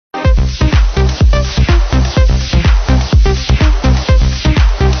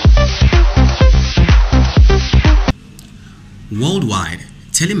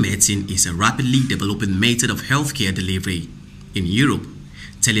Telemedicine is a rapidly developing method of healthcare delivery. In Europe,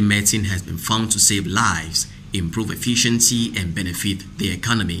 telemedicine has been found to save lives, improve efficiency, and benefit the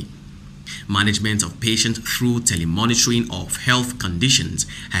economy. Management of patients through telemonitoring of health conditions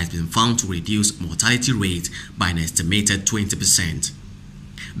has been found to reduce mortality rate by an estimated 20%.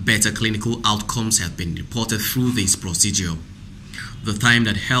 Better clinical outcomes have been reported through this procedure. The time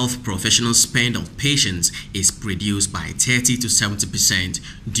that health professionals spend on patients is reduced by 30 to 70%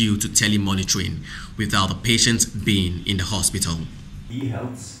 due to telemonitoring, without the patient being in the hospital.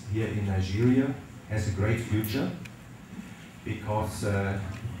 eHealth here in Nigeria has a great future because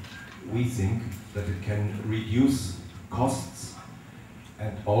we think that it can reduce costs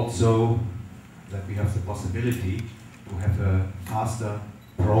and also that we have the possibility to have a faster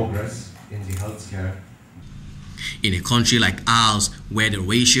progress in the healthcare. In a country like ours, where the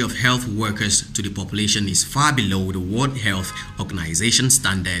ratio of health workers to the population is far below the World Health Organization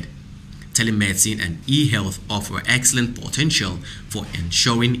standard, telemedicine and eHealth offer excellent potential for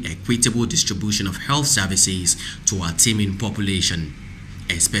ensuring equitable distribution of health services to our teeming population,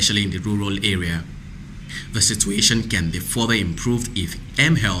 especially in the rural area. The situation can be further improved if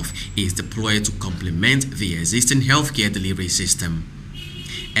eHealth is deployed to complement the existing healthcare delivery system.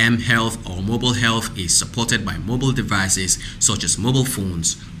 eHealth or mobile health is supported by mobile devices such as mobile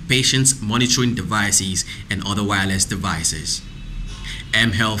phones, patients monitoring devices, and other wireless devices.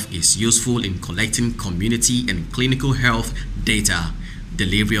 eHealth is useful in collecting community and clinical health data,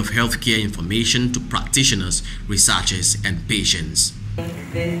 delivery of healthcare information to practitioners, researchers, and patients.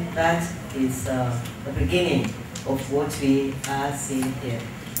 That is the beginning of what we are seeing here.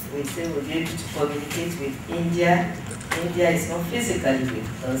 We say we'll be able to communicate with India. India is not physically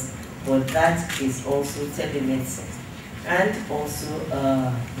with us, but that is also telemedicine. And also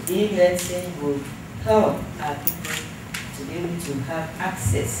e-medicine will help our people to be able to have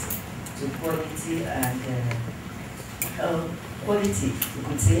access to quality and quality, you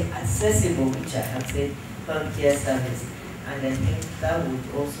could say accessible, which I have said, healthcare service. And I think that would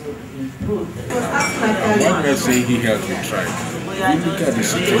also improve the What we are saying here has been tried. We look at the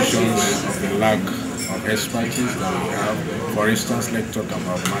situations of the lack of expertise that we have. For instance, let's talk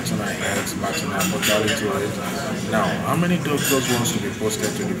about maternal health, maternal mortality rate. Now, how many doctors wants to be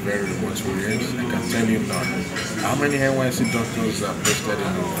posted to the very remote areas? I can tell you none. How many NYC doctors are posted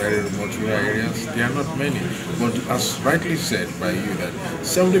in the very remote areas? There are not many. But as rightly said by you, that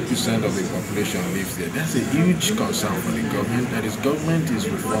 70% of the population lives there. That's a huge concern for the government. That is, government is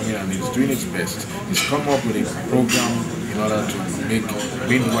reforming and is doing its best. It's come up with a program in order to make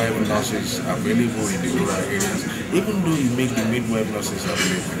midwife nurses available in the rural areas. Even though you make the midwife nurses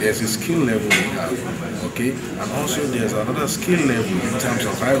available, there's a skill level we have, okay? And also there's another skill level in terms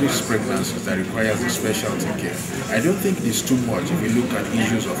of high-risk pregnancies that requires a specialty care. I don't think it's too much if you look at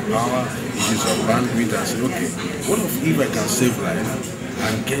issues of power, issues of bandwidth, and say, okay, what if I can save life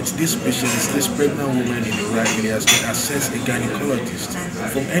and get these patients, these pregnant women in the rural areas to access a gynecologist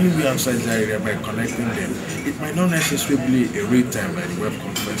from anywhere outside the area by connecting them? It might not necessarily be a real time by the web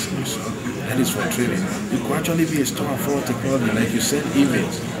conferencing, so that is for training. It could actually be a store for technology, like you send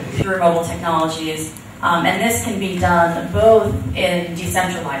emails. Through mobile technologies, and this can be done both in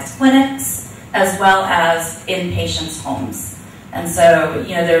decentralized clinics as well as in patients' homes. And so,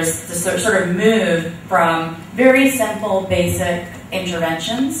 there's this sort of move from very simple, basic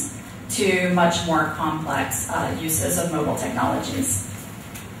interventions to much more complex uses of mobile technologies.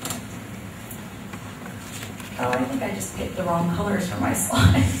 Oh, I think I just picked the wrong colors for my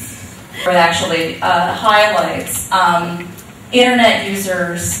slides. It actually highlights internet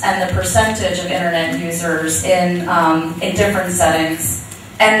users and the percentage of internet users in different settings,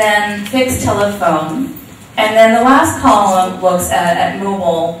 and then fixed telephone. And then the last column looks at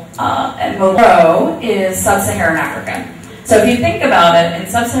mobile. Mobile is sub-Saharan Africa. So if you think about it, in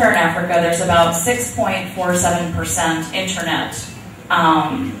sub-Saharan Africa, there's about 6.47% internet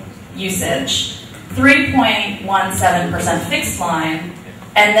usage, 3.17% fixed line,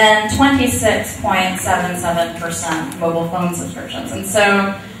 and then 26.77% mobile phone subscriptions. And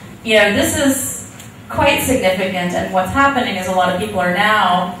so, this is quite significant, and what's happening is a lot of people are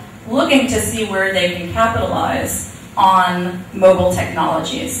now looking to see where they can capitalize on mobile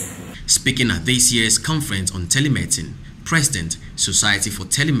technologies. Speaking at this year's conference on telemedicine, President, Society for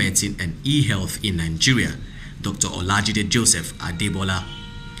Telemedicine and eHealth in Nigeria, Dr. Olajide Joseph Adebola,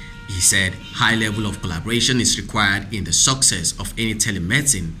 he said high level of collaboration is required in the success of any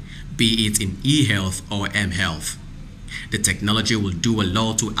telemedicine, be it in eHealth or mHealth. The technology will do a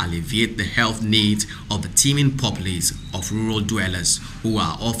lot to alleviate the health needs of the teeming populace of rural dwellers who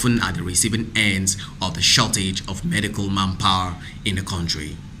are often at the receiving ends of the shortage of medical manpower in the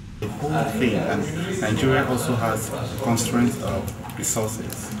country. The whole thing, and Nigeria also has constraints of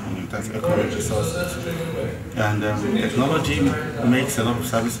resources, that's economic resources, and technology makes a lot of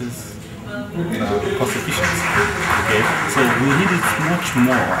services cost efficient. Okay, so we need it much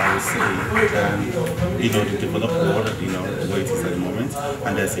more, I would say, than the developed world, the way it is at the moment.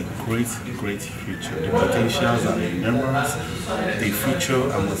 And there's a great future. The potentials are enormous. The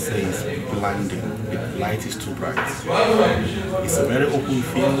future, I must say, is blinding. The light is too bright. It's a very open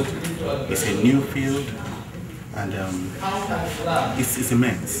field. It's a new field, and it's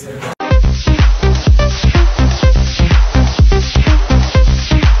immense.